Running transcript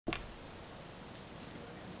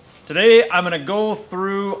Today I'm going to go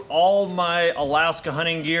through all my Alaska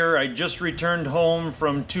hunting gear. I just returned home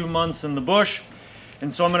from 2 months in the bush,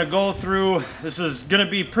 and so I'm going to go through. This is going to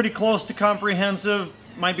be pretty close to comprehensive,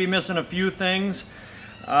 might be missing a few things,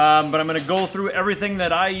 but I'm going to go through everything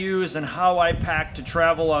that I use and how I pack to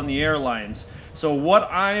travel on the airlines. So what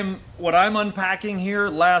I'm unpacking here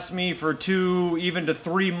lasts me for 2 even to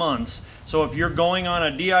 3 months. So if you're going on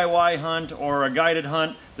a DIY hunt or a guided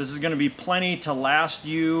hunt, this is going to be plenty to last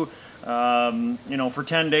you, you know, for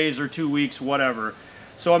 10 days or 2 weeks, whatever.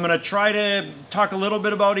 So I'm going to try to talk a little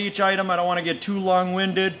bit about each item. I don't want to get too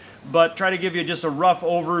long-winded, but try to give you just a rough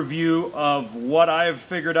overview of what I've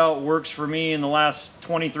figured out works for me in the last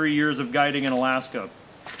 23 years of guiding in Alaska.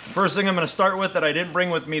 First thing I'm going to start with that I didn't bring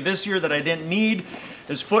with me this year that I didn't need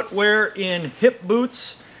is footwear in hip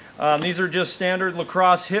boots. These are just standard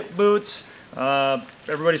lacrosse hip boots.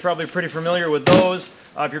 Everybody's probably pretty familiar with those.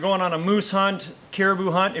 If you're going on a moose hunt,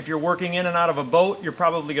 caribou hunt, if you're working in and out of a boat, you're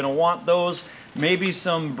probably going to want those. Maybe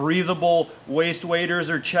some breathable waist waders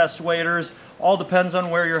or chest waders. All depends on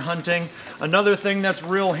where you're hunting. Another thing that's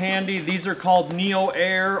real handy, these are called Neo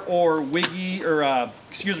Air or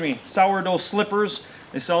sourdough slippers.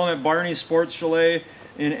 They sell them at Barney's Sports Chalet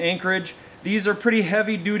in Anchorage. These are pretty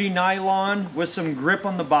heavy duty nylon with some grip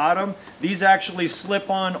on the bottom. These actually slip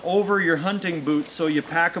on over your hunting boots, so you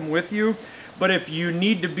pack them with you. But if you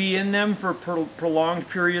need to be in them for prolonged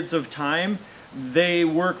periods of time, they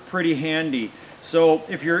work pretty handy. So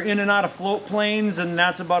if you're in and out of float planes and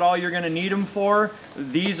that's about all you're going to need them for,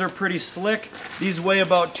 these are pretty slick. These weigh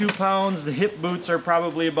about 2 pounds. The hip boots are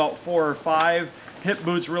probably about 4 or 5. Hip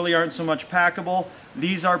boots really aren't so much packable.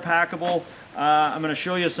 These are packable. I'm going to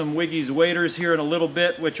show you some Wiggy's waders here in a little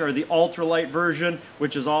bit, which are the ultralight version,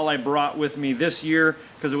 which is all I brought with me this year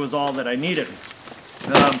because it was all that I needed.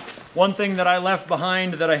 One thing that I left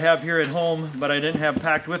behind that I have here at home, but I didn't have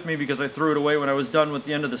packed with me because I threw it away when I was done with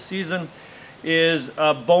the end of the season, is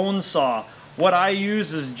a bone saw. What I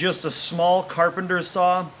use is just a small carpenter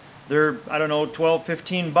saw. They're, I don't know, 12,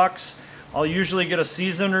 15 bucks. I'll usually get a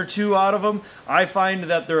season or 2 out of them. I find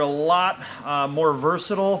that they're a lot more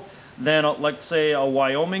versatile than, let's say, a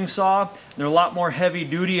Wyoming saw. They're a lot more heavy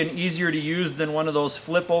duty and easier to use than one of those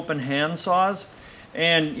flip open hand saws.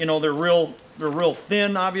 And you know, they're real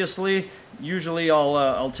thin, obviously. Usually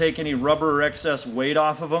I'll take any rubber or excess weight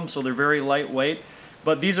off of them, so they're very lightweight.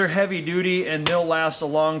 But these are heavy duty and they'll last a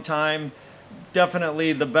long time.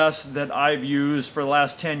 Definitely the best that I've used for the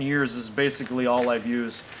last 10 years is basically all I've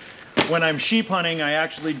used. When I'm sheep hunting, I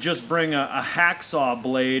actually just bring a hacksaw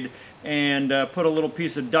blade and put a little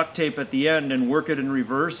piece of duct tape at the end and work it in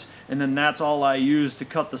reverse, and then that's all I use to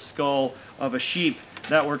cut the skull of a sheep.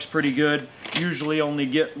 That works pretty good. Usually only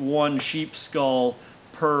get 1 sheep skull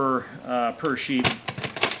per sheep,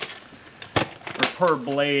 or per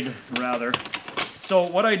blade rather. So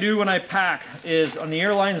what I do when I pack is, on the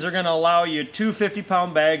airlines they're going to allow you 2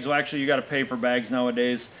 50-pound bags. Well, actually you got to pay for bags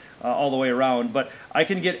nowadays all the way around, but I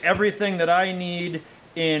can get everything that I need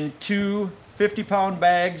in 2 50-pound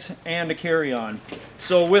bags and a carry-on.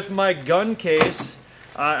 So with my gun case,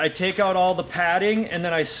 I take out all the padding and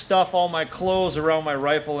then I stuff all my clothes around my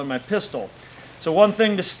rifle and my pistol. So one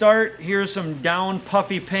thing to start, here's some down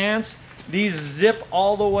puffy pants. These zip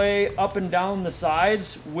all the way up and down the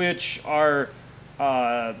sides, which are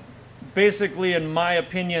basically, in my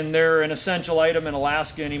opinion, they're an essential item in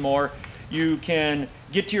Alaska anymore. You can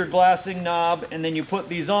get to your glassing knob and then you put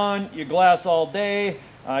these on, you glass all day.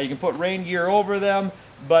 You can put rain gear over them,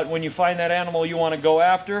 but when you find that animal you want to go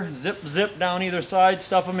after, zip down either side,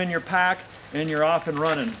 stuff them in your pack, and you're off and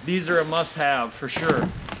running. These are a must-have for sure.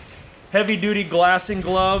 Heavy-duty glassing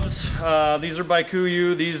gloves. These are by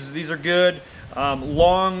Kuiu. These are good.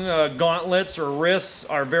 Long gauntlets or wrists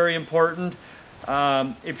are very important.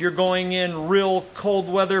 If you're going in real cold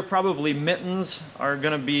weather, probably mittens are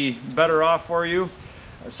going to be better off for you.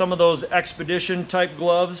 Some of those expedition type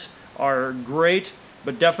gloves are great,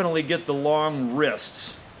 but definitely get the long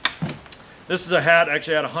wrists. This is a hat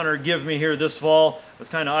actually I had a hunter give me here this fall. I was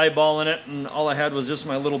kind of eyeballing it and all I had was just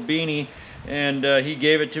my little beanie, and he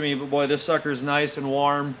gave it to me, but boy, this sucker's nice and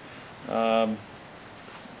warm.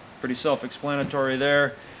 Pretty self-explanatory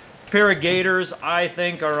there. Pair of gaiters I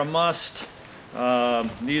think are a must.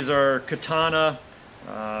 These are Katana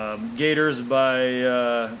gaiters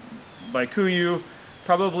by Kuiu.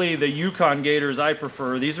 Probably the Yukon gaiters I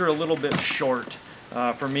prefer. These are a little bit short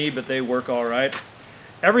for me, but they work all right.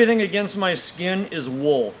 Everything against my skin is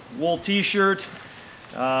wool. Wool t-shirt.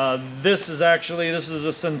 This is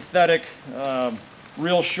a synthetic,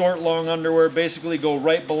 real short, long underwear. Basically go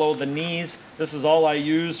right below the knees. This is all I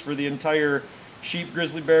use for the entire sheep,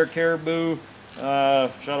 grizzly bear, caribou,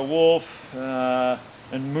 shot a wolf,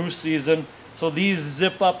 and moose season. So these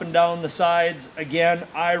zip up and down the sides. Again,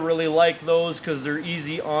 I really like those because they're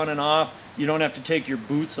easy on and off. You don't have to take your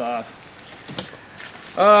boots off.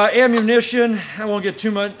 Ammunition, I won't get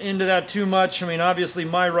too much into that too much. I mean, obviously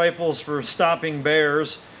my rifle's for stopping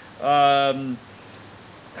bears. I'm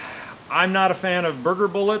not a fan of burger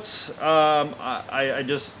bullets. I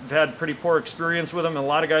just had pretty poor experience with them. A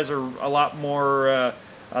lot of guys are a lot more,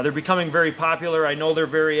 they're becoming very popular. I know they're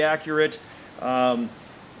very accurate.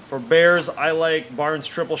 For bears, I like Barnes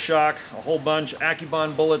Triple Shock a whole bunch.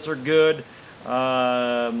 Accubon bullets are good.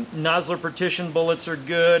 Nosler Partition bullets are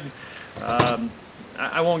good.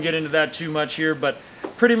 I won't get into that too much here, but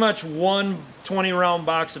pretty much one 20-round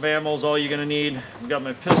box of ammo is all you're going to need. I've got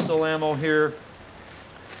my pistol ammo here.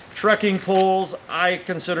 Trekking poles, I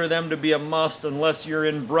consider them to be a must unless you're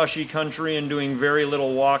in brushy country and doing very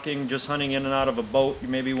little walking, just hunting in and out of a boat. You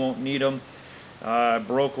maybe won't need them. I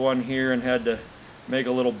broke one here and had to make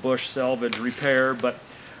a little bush salvage repair, but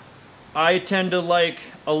I tend to like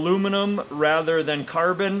aluminum rather than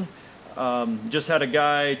carbon. Just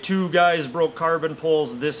had two guys broke carbon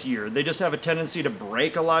poles this year. They just have a tendency to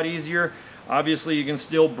break a lot easier. Obviously you can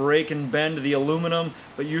still break and bend the aluminum,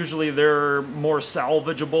 but usually they're more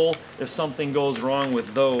salvageable if something goes wrong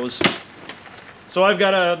with those. So I've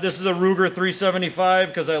got this is a Ruger 375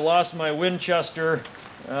 because I lost my Winchester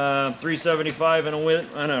 375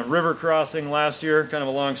 in a river crossing last year. Kind of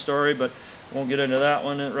a long story, but won't get into that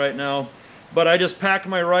one right now. But I just pack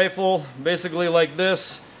my rifle basically like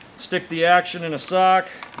this. Stick the action in a sock.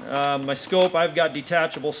 My scope, I've got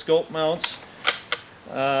detachable scope mounts.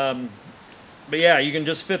 But yeah, you can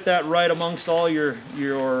just fit that right amongst all your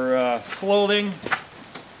clothing.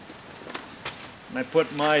 And I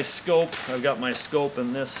put my scope, I've got my scope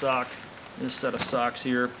in this sock, this set of socks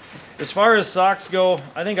here. As far as socks go,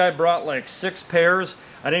 I think I brought like 6 pairs.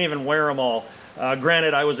 I didn't even wear them all.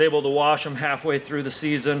 Granted, I was able to wash them halfway through the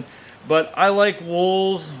season. But I like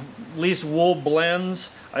wools, at least wool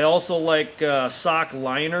blends. I also like sock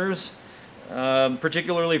liners,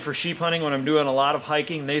 particularly for sheep hunting when I'm doing a lot of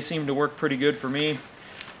hiking. They seem to work pretty good for me.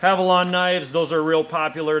 Havalon knives, those are real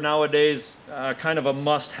popular nowadays, kind of a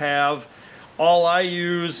must-have. All I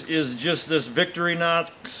use is just this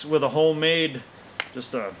Victorinox with a homemade,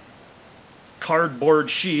 just a cardboard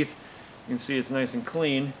sheath. You can see it's nice and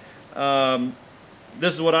clean.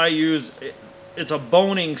 This is what I use. It's a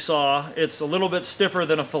boning saw. It's a little bit stiffer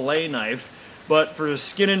than a fillet knife. But for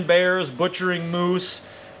skinning bears, butchering moose,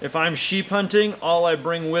 if I'm sheep hunting, all I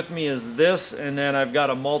bring with me is this, and then I've got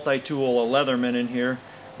a multi-tool, a Leatherman in here,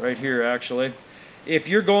 right here actually. If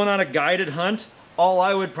you're going on a guided hunt, all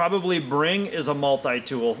I would probably bring is a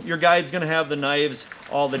multi-tool. Your guide's gonna have the knives,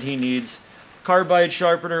 all that he needs. Carbide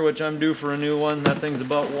sharpener, which I'm due for a new one. That thing's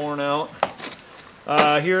about worn out.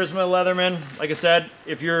 Here's my Leatherman. Like I said,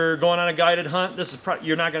 if you're going on a guided hunt, this is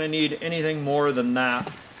you're not gonna need anything more than that.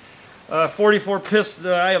 44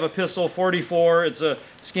 pistol. I have a pistol 44. It's a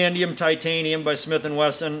Scandium Titanium by Smith &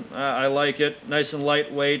 Wesson. I like it. Nice and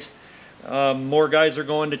lightweight. More guys are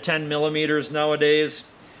going to 10 millimeters nowadays.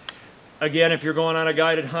 Again, if you're going on a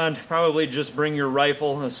guided hunt, probably just bring your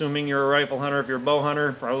rifle. Assuming you're a rifle hunter. If you're a bow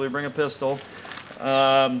hunter, probably bring a pistol.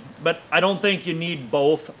 But I don't think you need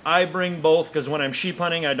both. I bring both because when I'm sheep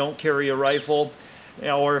hunting, I don't carry a rifle.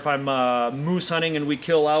 Or if I'm moose hunting and we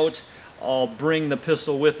kill out, I'll bring the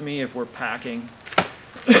pistol with me if we're packing.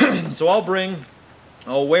 So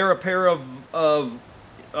I'll wear a pair of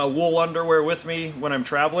wool underwear with me when I'm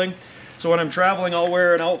traveling. So when I'm traveling, I'll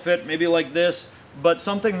wear an outfit maybe like this, but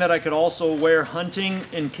something that I could also wear hunting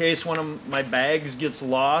in case one of my bags gets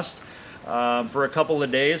lost for a couple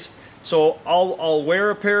of days. So I'll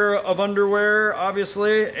wear a pair of underwear,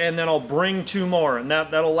 obviously, and then I'll bring 2 more, and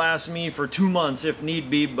that'll last me for 2 months if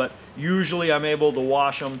need be, but usually I'm able to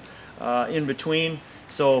wash them in between,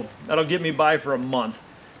 so that'll get me by for a month.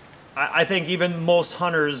 I think even most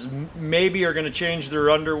hunters maybe are going to change their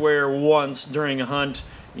underwear once during a hunt,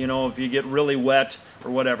 you know, if you get really wet or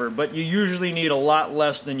whatever, but you usually need a lot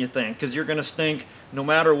less than you think because you're going to stink no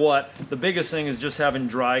matter what. The biggest thing is just having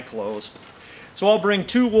dry clothes. So I'll bring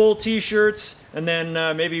 2 wool t-shirts and then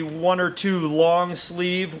maybe 1 or 2 long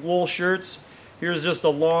sleeve wool shirts. Here's just a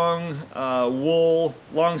long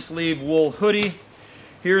sleeve wool hoodie.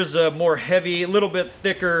 Here's a more heavy, a little bit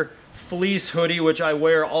thicker fleece hoodie, which I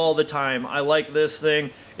wear all the time. I like this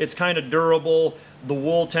thing. It's kind of durable. The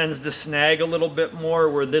wool tends to snag a little bit more,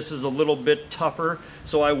 where this is a little bit tougher,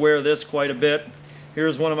 so I wear this quite a bit.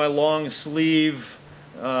 Here's one of my long sleeve,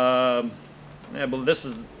 I believe this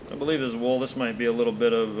is wool. This might be a little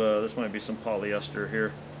bit of, this might be some polyester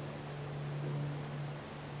here.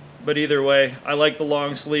 but either way, I like the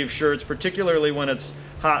long sleeve shirts, particularly when it's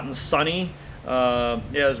hot and sunny. Yeah,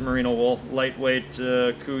 it's merino wool, lightweight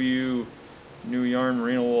Kuiu new yarn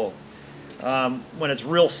merino wool. When it's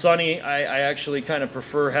real sunny, I actually kind of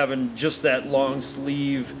prefer having just that long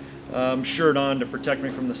sleeve shirt on to protect me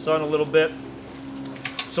from the sun a little bit.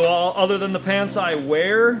 So other than the pants I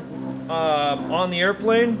wear on the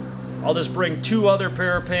airplane, I'll just bring 2 other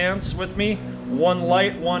pair of pants with me, one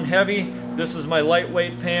light, one heavy. This is my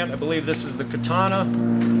lightweight pant. I believe this is the Katana.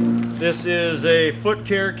 This is a foot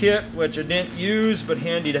care kit, which I didn't use, but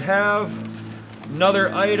handy to have.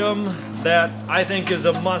 Another item that I think is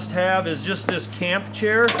a must-have is just this camp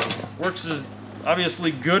chair. Works as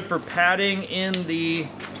obviously good for padding in the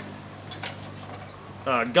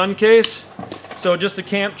gun case. So just a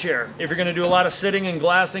camp chair. If you're going to do a lot of sitting and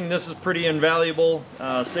glassing, this is pretty invaluable.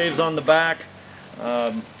 Saves on the back.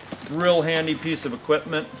 Real handy piece of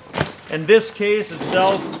equipment. And this case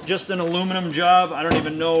itself, just an aluminum job. I don't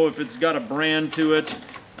even know if it's got a brand to it.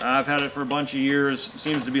 I've had it for a bunch of years.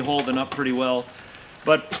 Seems to be holding up pretty well.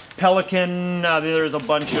 But Pelican, there's a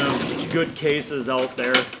bunch of good cases out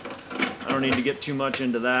there. I don't need to get too much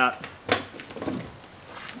into that.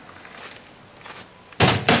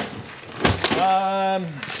 I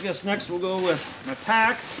guess next we'll go with my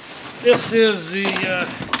pack. This is the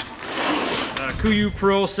Kuiu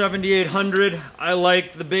Pro 7800. I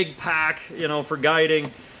like the big pack, you know, for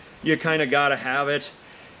guiding. You kind of got to have it.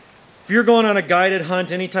 If you're going on a guided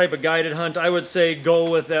hunt, any type of guided hunt, I would say go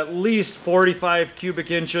with at least 45 cubic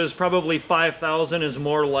inches. Probably 5,000 is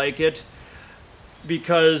more like it,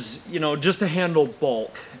 because, you know, just to handle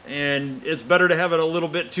bulk. And it's better to have it a little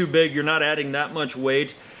bit too big. You're not adding that much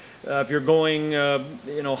weight. If you're going,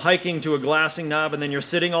 you know, hiking to a glassing knob and then you're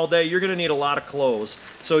sitting all day, you're going to need a lot of clothes.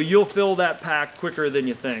 So you'll fill that pack quicker than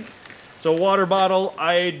you think. So water bottle,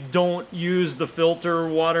 I don't use the filter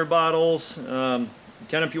water bottles.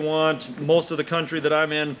 Can if you want. Most of the country that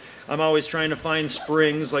I'm in, I'm always trying to find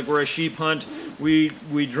springs. Like where I sheep hunt, we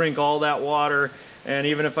drink all that water. And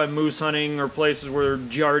even if I'm moose hunting or places where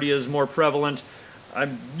giardia is more prevalent,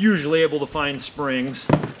 I'm usually able to find springs.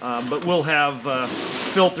 But we'll have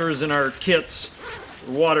filters in our kits,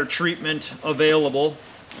 water treatment available.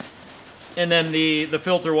 And then the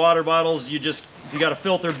filter water bottles, you got a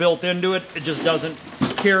filter built into it. It just doesn't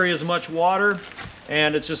carry as much water,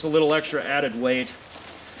 and it's just a little extra added weight.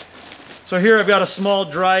 So here I've got a small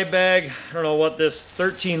dry bag. I don't know what this,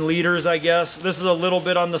 13 liters, I guess. This is a little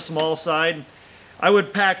bit on the small side. I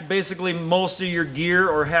would pack basically most of your gear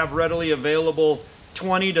or have readily available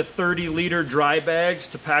 20 to 30 liter dry bags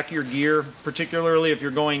to pack your gear, particularly if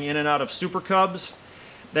you're going in and out of Super Cubs.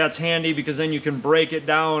 That's handy because then you can break it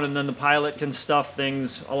down and then the pilot can stuff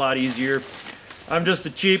things a lot easier. I'm just a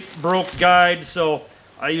cheap, broke guide, so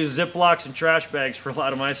I use Ziplocs and trash bags for a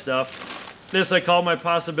lot of my stuff. This I call my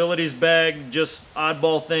possibilities bag, just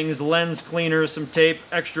oddball things, lens cleaner, some tape,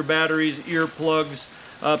 extra batteries, earplugs,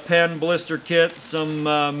 pen, blister kit, some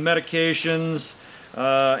medications,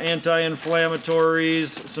 anti-inflammatories,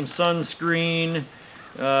 some sunscreen,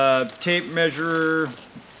 tape measure,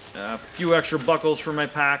 a few extra buckles for my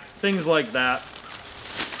pack, things like that.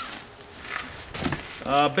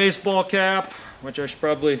 Baseball cap, which I should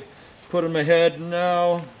probably put on my head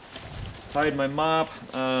now. Hide my mop.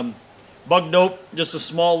 Bug dope, just a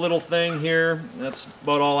small little thing here. That's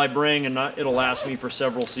about all I bring, and it'll last me for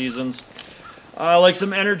several seasons. Like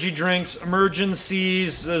some energy drinks,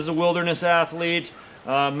 Emergencies as a wilderness athlete,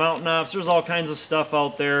 Mountain Ops, there's all kinds of stuff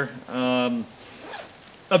out there. A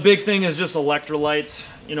big thing is just electrolytes.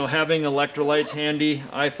 You know, having electrolytes handy,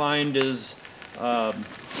 I find, is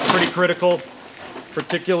pretty critical.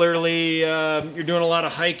 Particularly, you're doing a lot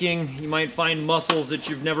of hiking, you might find muscles that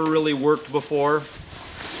you've never really worked before.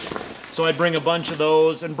 So I'd bring a bunch of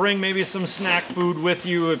those, and bring maybe some snack food with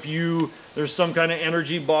you if there's some kind of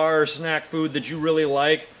energy bar or snack food that you really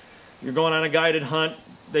like. You're going on a guided hunt,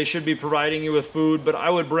 they should be providing you with food, but I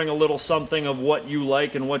would bring a little something of what you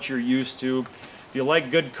like and what you're used to. If you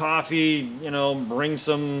like good coffee, you know, bring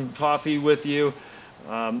some coffee with you.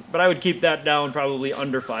 But I would keep that down probably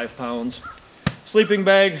under 5 pounds. Sleeping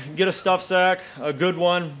bag, get a stuff sack, a good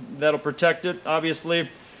one that'll protect it, obviously.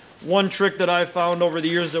 One trick that I've found over the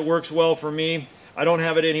years that works well for me, I don't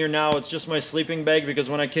have it in here now, it's just my sleeping bag, because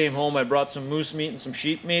when I came home I brought some moose meat and some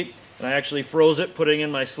sheep meat, and I actually froze it, putting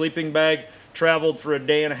in my sleeping bag. Traveled for a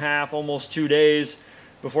day and a half, almost 2 days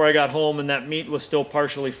before I got home, and that meat was still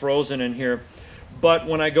partially frozen in here. But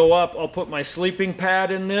when I go up, I'll put my sleeping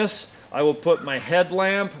pad in this. I will put my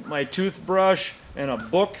headlamp, my toothbrush, and a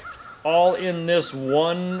book all in this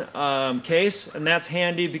one case, and that's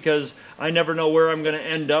handy because I never know where I'm going to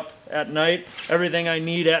end up at night. Everything I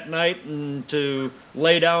need at night and to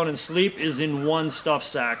lay down and sleep is in one stuff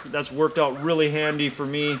sack. That's worked out really handy for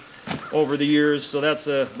me over the years, so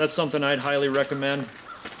that's something I'd highly recommend.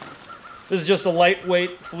 This is just a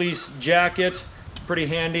lightweight fleece jacket, pretty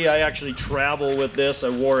handy. I actually travel with this. I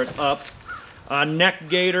wore it up. Neck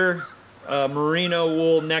gaiter. Merino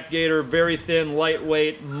wool neck gaiter, very thin,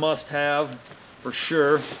 lightweight, must have for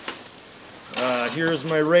sure. Here's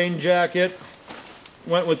my rain jacket.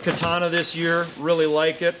 Went with Katana this year, really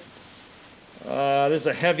like it. This is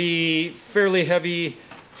a heavy, fairly heavy,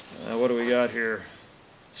 what do we got here?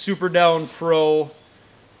 Super Down Pro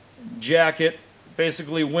jacket,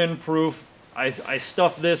 basically windproof. I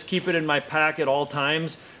stuff this, keep it in my pack at all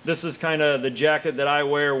times. This is kind of the jacket that I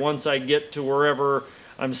wear once I get to wherever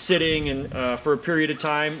I'm sitting and for a period of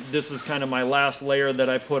time. This is kind of my last layer that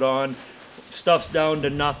I put on. Stuff's down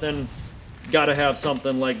to nothing. Gotta have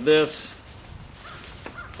something like this.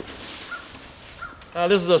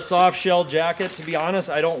 This is a soft shell jacket. To be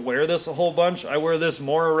honest, I don't wear this a whole bunch. I wear this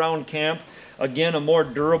more around camp. Again, a more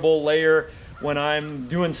durable layer when I'm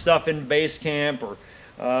doing stuff in base camp or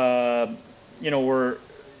you know, where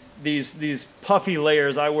these puffy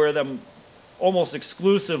layers, I wear them almost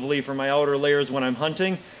exclusively for my outer layers when I'm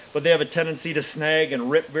hunting, but they have a tendency to snag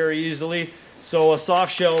and rip very easily. So a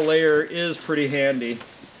soft shell layer is pretty handy,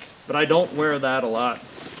 but I don't wear that a lot.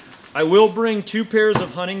 I will bring 2 pairs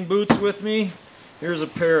of hunting boots with me. Here's a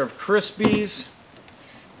pair of Crispies,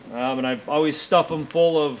 and I always stuff them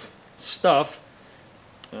full of stuff.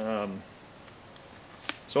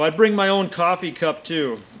 So I'd bring my own coffee cup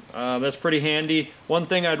too. That's pretty handy. One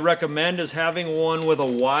thing I'd recommend is having one with a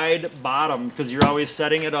wide bottom because you're always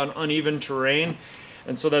setting it on uneven terrain,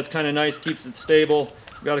 and so that's kind of nice, keeps it stable.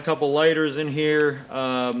 Got a couple lighters in here,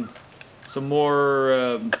 some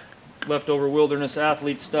more leftover Wilderness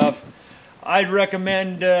Athlete stuff. I'd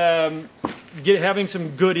recommend having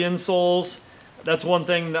some good insoles. That's one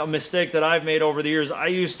thing, a mistake that I've made over the years. I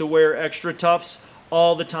used to wear extra toughs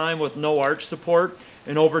all the time with no arch support,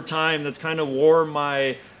 and over time that's kind of wore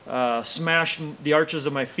my smashed the arches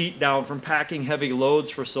of my feet down from packing heavy loads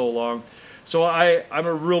for so long. So I'm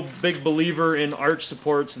a real big believer in arch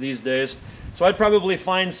supports these days. So I'd probably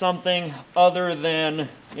find something other than,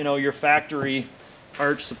 you know, your factory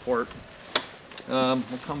arch support. We'll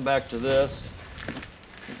come back to this.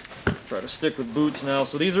 Try to stick with boots now.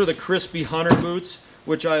 So these are the Crispy Hunter boots,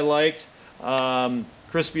 which I liked.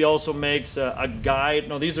 Crispy also makes a guide.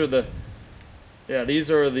 No, these are the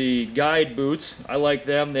guide boots. I like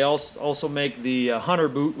them. They also make the Hunter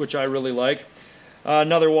boot, which I really like.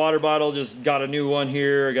 Another water bottle, just got a new one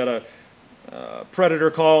here. I got a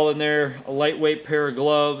Predator call in there, a lightweight pair of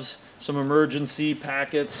gloves, some emergency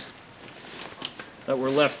packets that were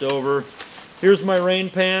left over. Here's my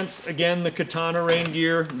rain pants. Again, the Katana rain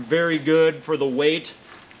gear, very good for the weight.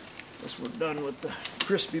 Guess we're done with the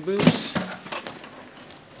Crispy boots.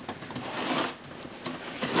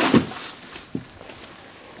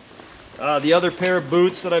 The other pair of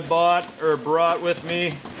boots that I brought with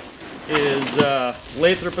me is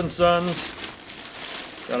Lathrop & Sons.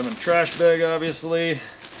 Got them in a trash bag, obviously.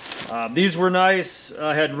 These were nice.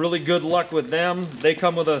 I had really good luck with them. They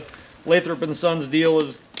come with a Lathrop & Sons deal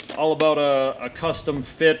is all about a custom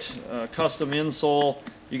fit, custom insole.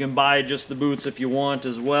 You can buy just the boots if you want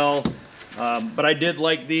as well. But I did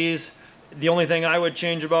like these. The only thing I would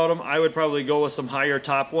change about them, I would probably go with some higher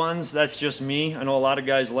top ones. That's just me. I know a lot of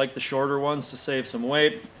guys like the shorter ones to save some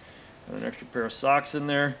weight. Got an extra pair of socks in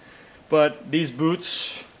there. But these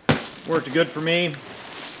boots worked good for me.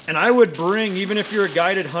 And I would bring, even if you're a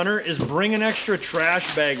guided hunter, is bring an extra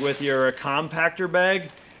trash bag with you or a compactor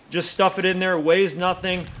bag. Just stuff it in there, weighs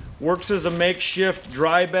nothing, works as a makeshift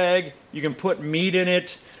dry bag. You can put meat in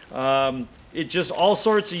it. It's just all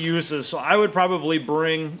sorts of uses. So I would probably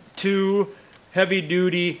bring 2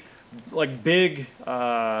 heavy-duty, like big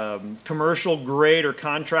commercial grade or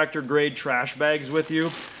contractor grade trash bags with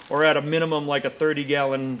you, or at a minimum like a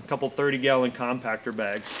 30-gallon, couple 30-gallon compactor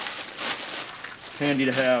bags. Handy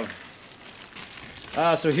to have.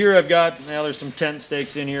 So here I've got, now there's some tent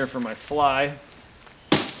stakes in here for my fly.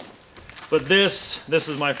 But this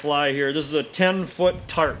is my fly here. This is a 10-foot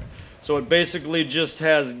tarp. So it basically just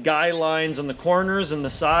has guy lines on the corners and the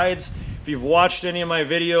sides. If you've watched any of my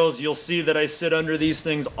videos, you'll see that I sit under these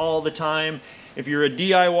things all the time. If you're a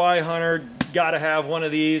DIY hunter, gotta have one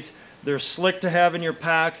of these. They're slick to have in your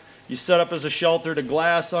pack. You set up as a shelter to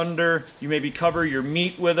glass under. You maybe cover your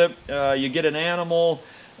meat with it. You get an animal,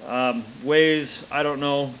 weighs, I don't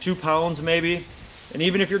know, 2 pounds maybe. And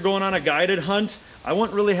even if you're going on a guided hunt, I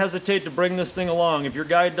wouldn't really hesitate to bring this thing along. If your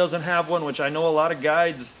guide doesn't have one, which I know a lot of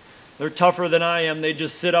guides, they're tougher than I am. They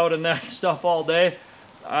just sit out in that stuff all day.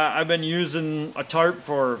 I've been using a tarp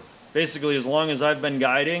for basically as long as I've been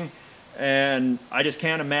guiding, and I just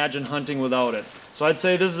can't imagine hunting without it. So I'd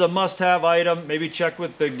say this is a must-have item. Maybe check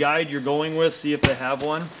with the guide you're going with, see if they have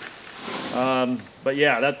one. But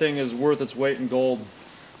yeah, that thing is worth its weight in gold.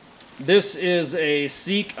 This is a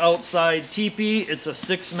Seek Outside teepee. It's a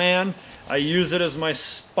 6-man. I use it as my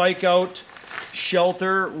spike out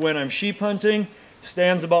shelter when I'm sheep hunting.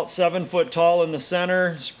 Stands about 7 foot tall in the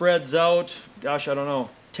center, spreads out, gosh, I don't know,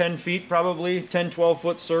 10 feet probably, 10, 12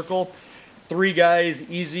 foot circle. 3 guys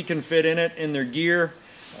easy can fit in it in their gear.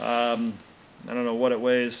 I don't know what it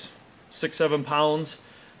weighs, 6, 7 pounds,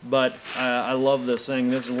 but I love this thing.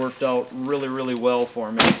 This has worked out really, really well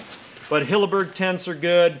for me. But Hilleberg tents are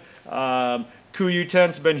good. Kuiu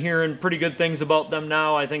tents, been hearing pretty good things about them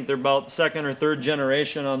now. I think they're about 2nd or 3rd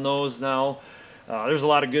generation on those now. There's a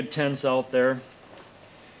lot of good tents out there.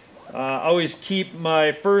 I always keep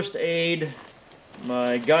my first aid,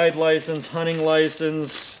 my guide license, hunting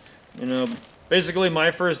license, you know, basically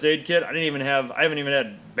my first aid kit. I haven't even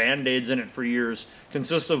had Band-Aids in it for years.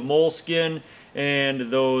 Consists of moleskin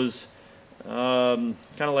and those kind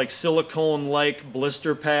of like silicone-like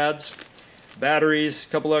blister pads, batteries, a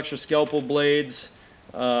couple extra scalpel blades,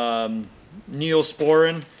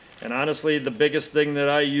 Neosporin, and honestly the biggest thing that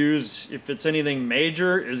I use, if it's anything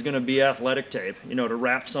major, is going to be athletic tape, you know, to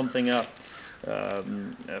wrap something up.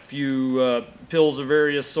 A few pills of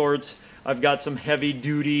various sorts. I've got some heavy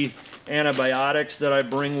duty antibiotics that I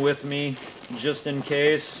bring with me just in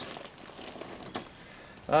case.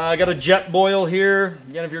 I got a jet boil here.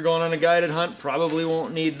 Again, if you're going on a guided hunt, probably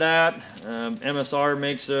won't need that. MSR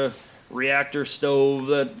makes a reactor stove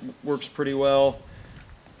that works pretty well.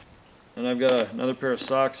 And I've got another pair of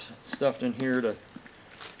socks stuffed in here to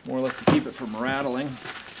more or less to keep it from rattling.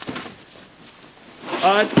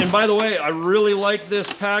 And by the way, I really like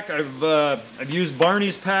this pack. I've used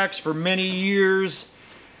Barney's packs for many years.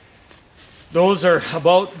 Those are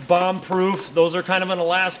about bomb-proof. Those are kind of an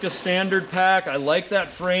Alaska standard pack. I like that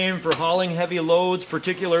frame for hauling heavy loads,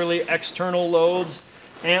 particularly external loads,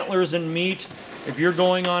 antlers and meat. If you're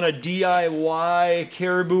going on a DIY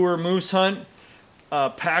caribou or moose hunt,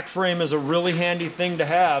 pack frame is a really handy thing to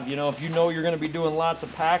have. You know, if you know you're going to be doing lots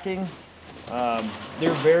of packing,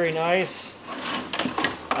 they're very nice.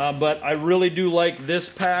 But I really do like this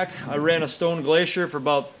pack. I ran a Stone Glacier for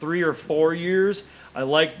about 3 or 4 years. I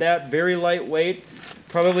like that, very lightweight.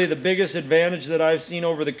 Probably the biggest advantage that I've seen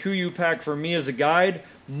over the Kuiu pack for me as a guide,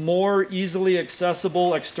 more easily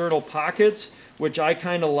accessible external pockets, which I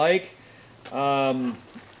kind of like. Yeah,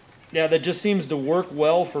 that just seems to work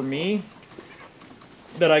well for me,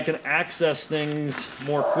 that I can access things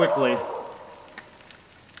more quickly.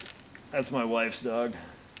 That's my wife's dog.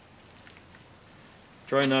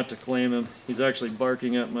 Try not to claim him. He's actually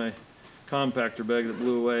barking at my compactor bag that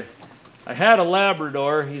blew away. I had a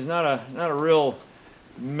Labrador. He's not a real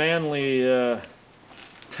manly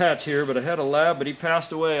pet here, but I had a Lab, but he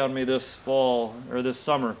passed away on me this fall, or this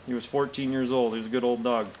summer. He was 14 years old. He was a good old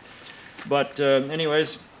dog. But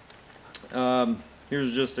anyways,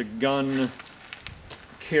 here's just a gun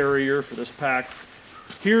carrier for this pack.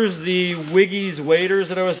 Here's the Wiggies waders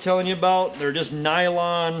that I was telling you about. They're just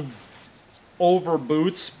nylon over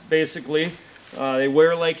boots, basically. They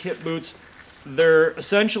wear like hip boots. They're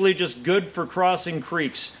essentially just good for crossing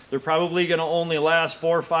creeks. They're probably going to only last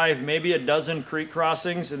 4 or 5, maybe a dozen creek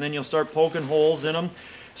crossings, and then you'll start poking holes in them.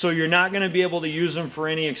 So you're not going to be able to use them for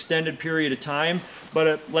any extended period of time.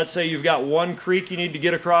 But let's say you've got one creek you need to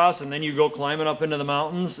get across, and then you go climbing up into the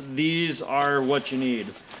mountains. These are what you need.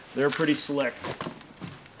 They're pretty slick.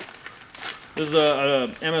 This is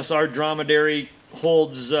a MSR dromedary,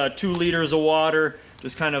 holds 2 liters of water.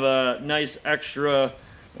 Just kind of a nice extra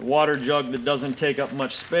water jug that doesn't take up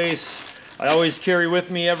much space. I always carry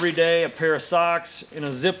with me every day a pair of socks in a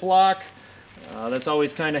Ziploc. That's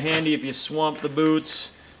always kind of handy if you swamp the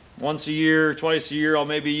boots. Once a year, twice a year, I'll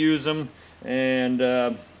maybe use them, and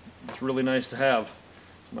it's really nice to have.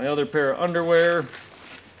 My other pair of underwear.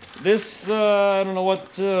 This, I don't know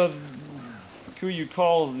what Kuiu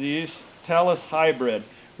calls these, Talus Hybrid.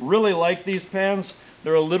 Really like these pants.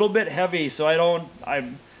 They're a little bit heavy, so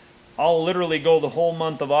I'll literally go the whole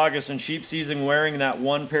month of August in sheep season wearing that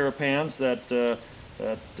one pair of pants, that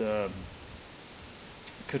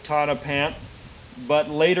katana pant. But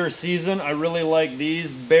later season, I really like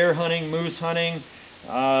these. Bear hunting, moose hunting,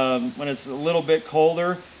 when it's a little bit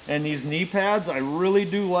colder. And these knee pads, I really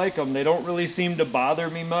do like them. They don't really seem to bother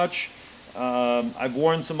me much. I've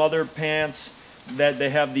worn some other pants that they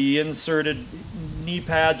have the inserted knee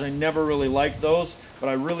pads. I never really liked those, but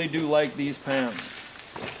I really do like these pants.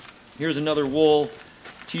 Here's another wool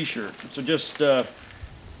t-shirt. So just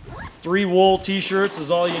 3 wool t-shirts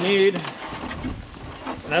is all you need.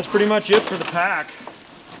 And that's pretty much it for the pack.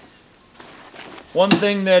 One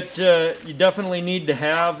thing that you definitely need to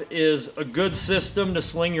have is a good system to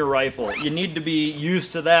sling your rifle. You need to be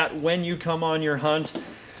used to that when you come on your hunt.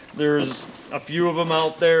 There's a few of them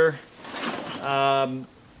out there,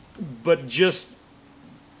 but just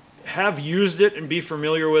have used it and be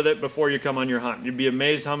familiar with it before you come on your hunt. You'd be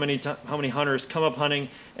amazed how many hunters come up hunting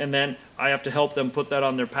and then I have to help them put that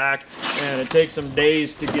on their pack, and it takes them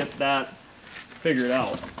days to get that figured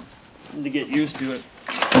out and to get used to it.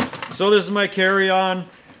 So this is my carry-on.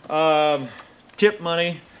 Tip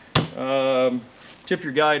money. Tip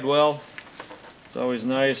your guide well. It's always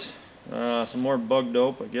nice. Some more bug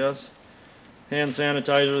dope, I guess. Hand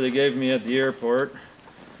sanitizer they gave me at the airport.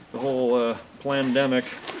 The whole pandemic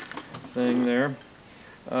thing there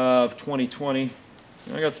of 2020.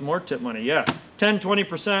 I got some more tip money. Yeah,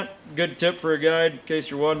 10-20%. Good tip for a guide, in case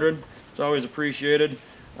you're wondering. It's always appreciated.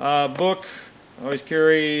 Book. I always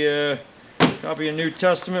carry copy of New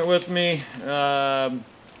Testament with me.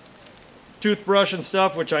 Toothbrush and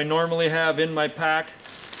stuff, which I normally have in my pack.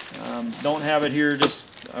 Don't have it here, just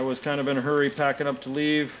I was kind of in a hurry packing up to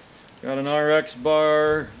leave. Got an RX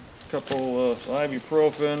bar, a couple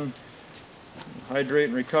ibuprofen, hydrate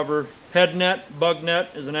and recover. Head net, bug net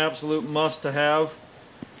is an absolute must to have.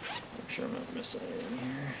 Make sure I'm not missing anything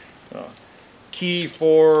here. Key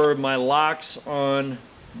for my locks on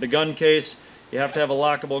the gun case. You have to have a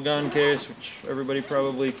lockable gun case, which everybody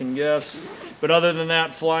probably can guess. But other than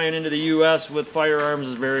that, flying into the US with firearms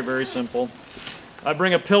is very, very simple. I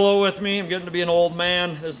bring a pillow with me. I'm getting to be an old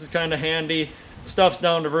man. This is kind of handy. Stuff's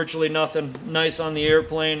down to virtually nothing. Nice on the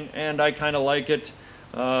airplane, and I kind of like it.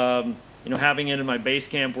 You know, having it in my base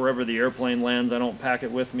camp wherever the airplane lands. I don't pack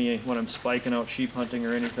it with me when I'm spiking out sheep hunting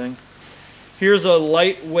or anything. Here's a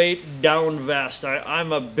lightweight down vest.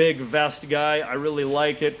 I'm a big vest guy. I really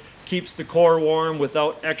like it. Keeps the core warm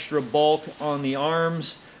without extra bulk on the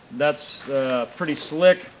arms. That's pretty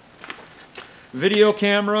slick. Video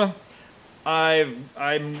camera.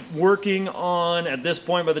 I'm working on, at this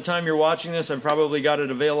point, by the time you're watching this, I've probably got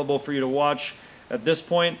it available for you to watch. At this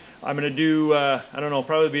point, I'm going to do, I don't know,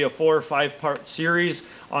 probably be a 4 or 5 part series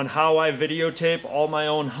on how I videotape all my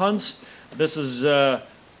own hunts. This is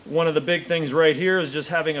one of the big things right here is just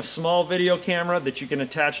having a small video camera that you can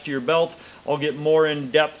attach to your belt. I'll get more in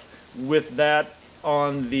depth with that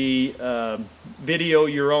on the video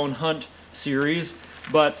your own hunt series,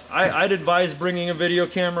 but I'd advise bringing a video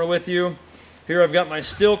camera with you. Here I've got my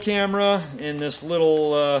still camera in this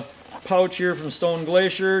little pouch here from Stone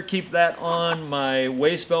Glacier. Keep that on my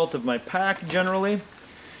waist belt of my pack generally.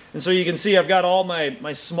 And so you can see I've got all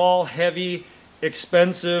my small, heavy,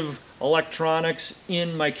 expensive electronics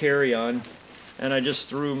in my carry-on. And I just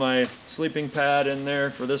threw my sleeping pad in there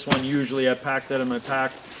for this one. Usually I pack that in my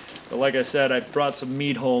pack. But like I said, I brought some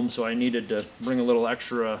meat home, so I needed to bring a little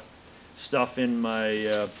extra stuff in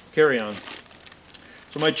my carry-on.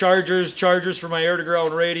 So my chargers for my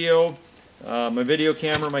air-to-ground radio, my video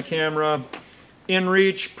camera, my camera.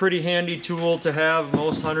 InReach, pretty handy tool to have.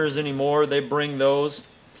 Most hunters anymore, they bring those.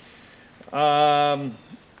 I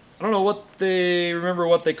don't know what remember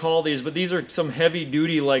what they call these, but these are some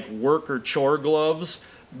heavy-duty like work or chore gloves.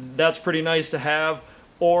 That's pretty nice to have.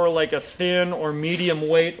 Or like a thin or medium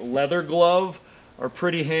weight leather glove are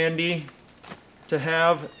pretty handy to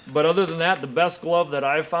have. But other than that, the best glove that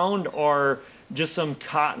I've found are just some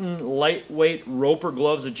cotton lightweight roper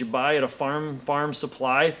gloves that you buy at a farm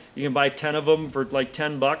supply. You can buy 10 of them for like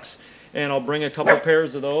 10 bucks, and I'll bring a couple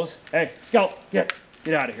pairs of those. Hey, Scout, get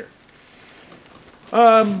out of here.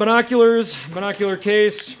 Binoculars, binocular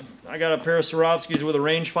case. I got a pair of Swarovskis with a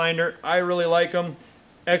rangefinder. I really like them.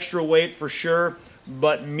 Extra weight for sure,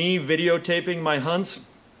 but me videotaping my hunts,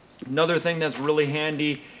 another thing that's really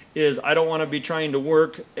handy is I don't want to be trying to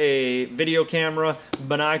work a video camera,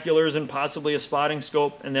 binoculars, and possibly a spotting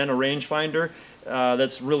scope, and then a rangefinder.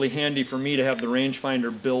 That's really handy for me to have the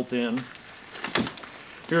rangefinder built in.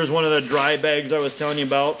 Here's one of the dry bags I was telling you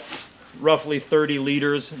about, roughly 30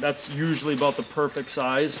 liters. That's usually about the perfect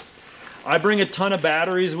size. I bring a ton of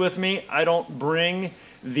batteries with me. I don't bring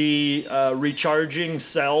the recharging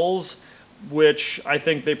cells, which I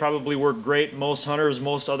think they probably work great. Most hunters,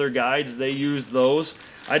 most other guides, they use those.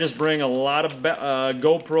 I just bring a lot of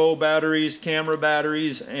GoPro batteries, camera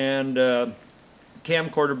batteries, and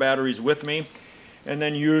camcorder batteries with me. And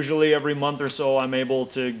then usually every month or so I'm able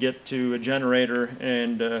to get to a generator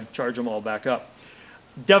and charge them all back up.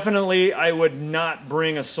 Definitely, I would not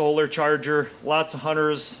bring a solar charger. Lots of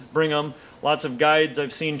hunters bring them. Lots of guides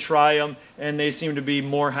I've seen try them, and they seem to be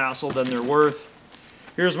more hassle than they're worth.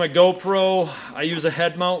 Here's my GoPro. I use a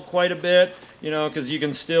head mount quite a bit, you know, because you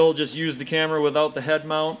can still just use the camera without the head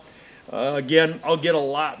mount. Again, I'll get a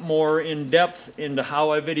lot more in depth into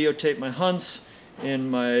how I videotape my hunts in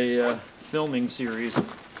my filming series.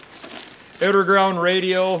 Outer ground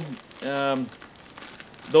radio.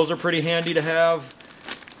 Those are pretty handy to have.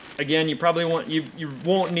 Again, you probably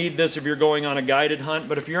won't need this if you're going on a guided hunt,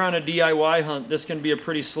 but if you're on a DIY hunt, this can be a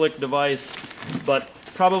pretty slick device, but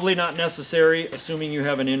probably not necessary, assuming you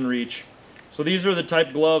have an inReach. So these are the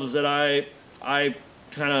type gloves that I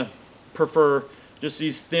kind of prefer. Just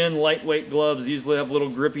these thin, lightweight gloves. These have little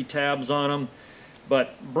grippy tabs on them,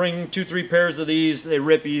 but bring 2-3 pairs of these. They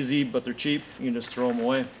rip easy, but they're cheap. You can just throw them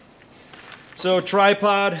away. So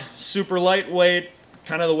tripod, super lightweight,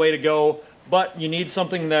 kind of the way to go. But you need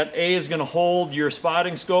something that A, is going to hold your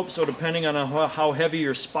spotting scope, so depending on how heavy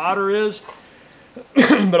your spotter is,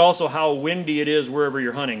 but also how windy it is wherever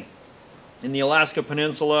you're hunting. In the Alaska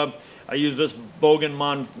Peninsula, I use this Bogan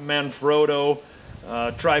Manfrotto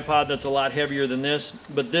tripod that's a lot heavier than this,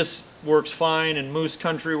 but this works fine in moose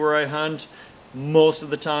country where I hunt most of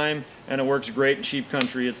the time, and it works great in sheep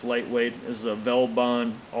country. It's lightweight. This is a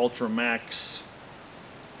Velbon Ultra Max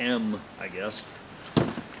M, I guess.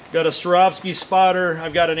 Got a Swarovski spotter.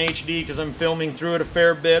 I've got an HD because I'm filming through it a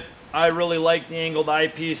fair bit. I really like the angled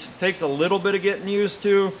eyepiece. It takes a little bit of getting used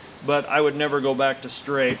to, but I would never go back to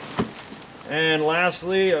straight. And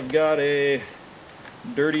lastly, I've got a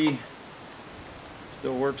dirty,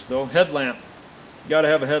 still works though, headlamp. Got to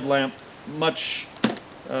have a headlamp. Much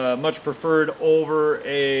preferred over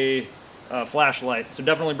a flashlight. So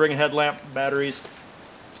definitely bring a headlamp, batteries,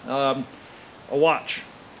 a watch.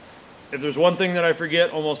 If there's one thing that I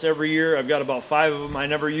forget almost every year, I've got about 5 of them. I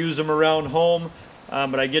never use them around home,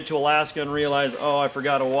 but I get to Alaska and realize, oh, I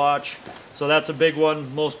forgot a watch. So that's a big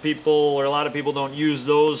one. Most people, or a lot of people, don't use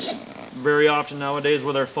those very often nowadays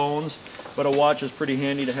with their phones, but a watch is pretty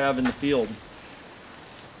handy to have in the field.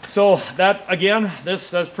 So that, again,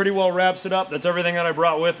 that pretty well wraps it up. That's everything that I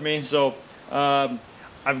brought with me. So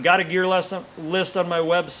I've got a gear list on my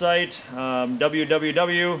website,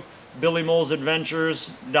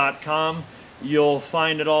 www.billymollesadventures.com. You'll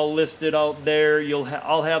find it all listed out there.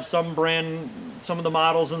 I'll have some of the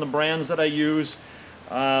models and the brands that I use.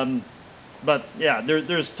 But yeah,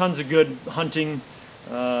 there's tons of good hunting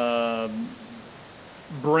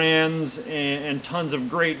brands and tons of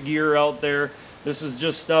great gear out there. This is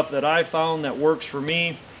just stuff that I found that works for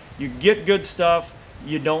me. You get good stuff,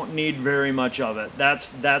 you don't need very much of it. That's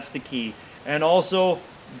the key. And also,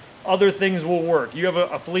 other things will work. You have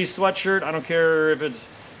a fleece sweatshirt, I don't care if it's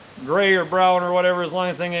gray or brown or whatever, as long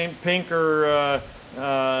as the thing ain't pink or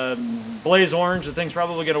blaze orange, the thing's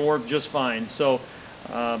probably going to work just fine. So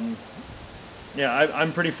yeah,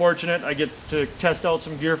 I'm pretty fortunate. I get to test out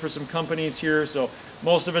some gear for some companies here, so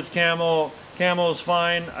most of it's camo. Camo is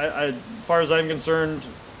fine. As far as I'm concerned,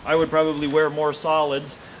 I would probably wear more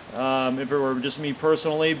solids if it were just me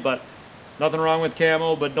personally, but nothing wrong with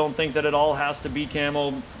camo, but don't think that it all has to be camo.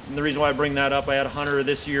 And the reason why I bring that up, I had a hunter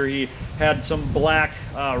this year, he had some black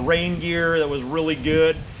rain gear that was really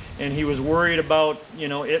good, and he was worried about, you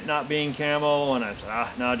know, it not being camo, and I said,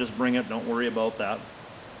 no, just bring it, don't worry about that.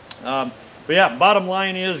 But yeah, bottom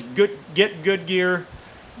line is get good gear,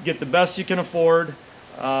 get the best you can afford.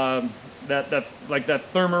 Like that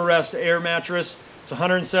Thermarest air mattress, it's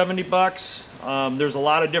 170 bucks. There's a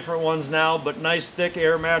lot of different ones now, but nice thick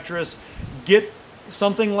air mattress. Get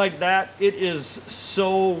something like that. It is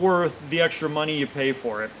so worth the extra money you pay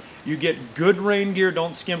for it. You get good rain gear.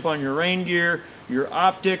 Don't skimp on your rain gear, your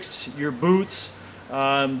optics, your boots.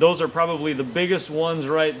 Those are probably the biggest ones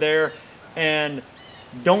right there. And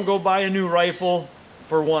don't go buy a new rifle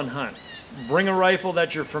for one hunt. Bring a rifle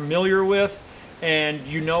that you're familiar with and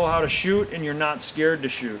you know how to shoot and you're not scared to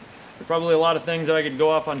shoot. There are probably a lot of things that I could go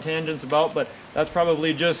off on tangents about, but that's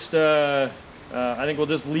probably just, I think we'll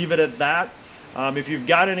just leave it at that. If you've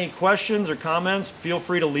got any questions or comments, feel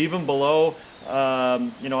free to leave them below.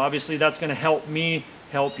 You know, obviously that's going to help me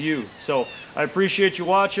help you. So I appreciate you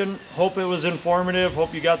watching. Hope it was informative.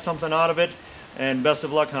 Hope you got something out of it. And best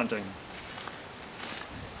of luck hunting.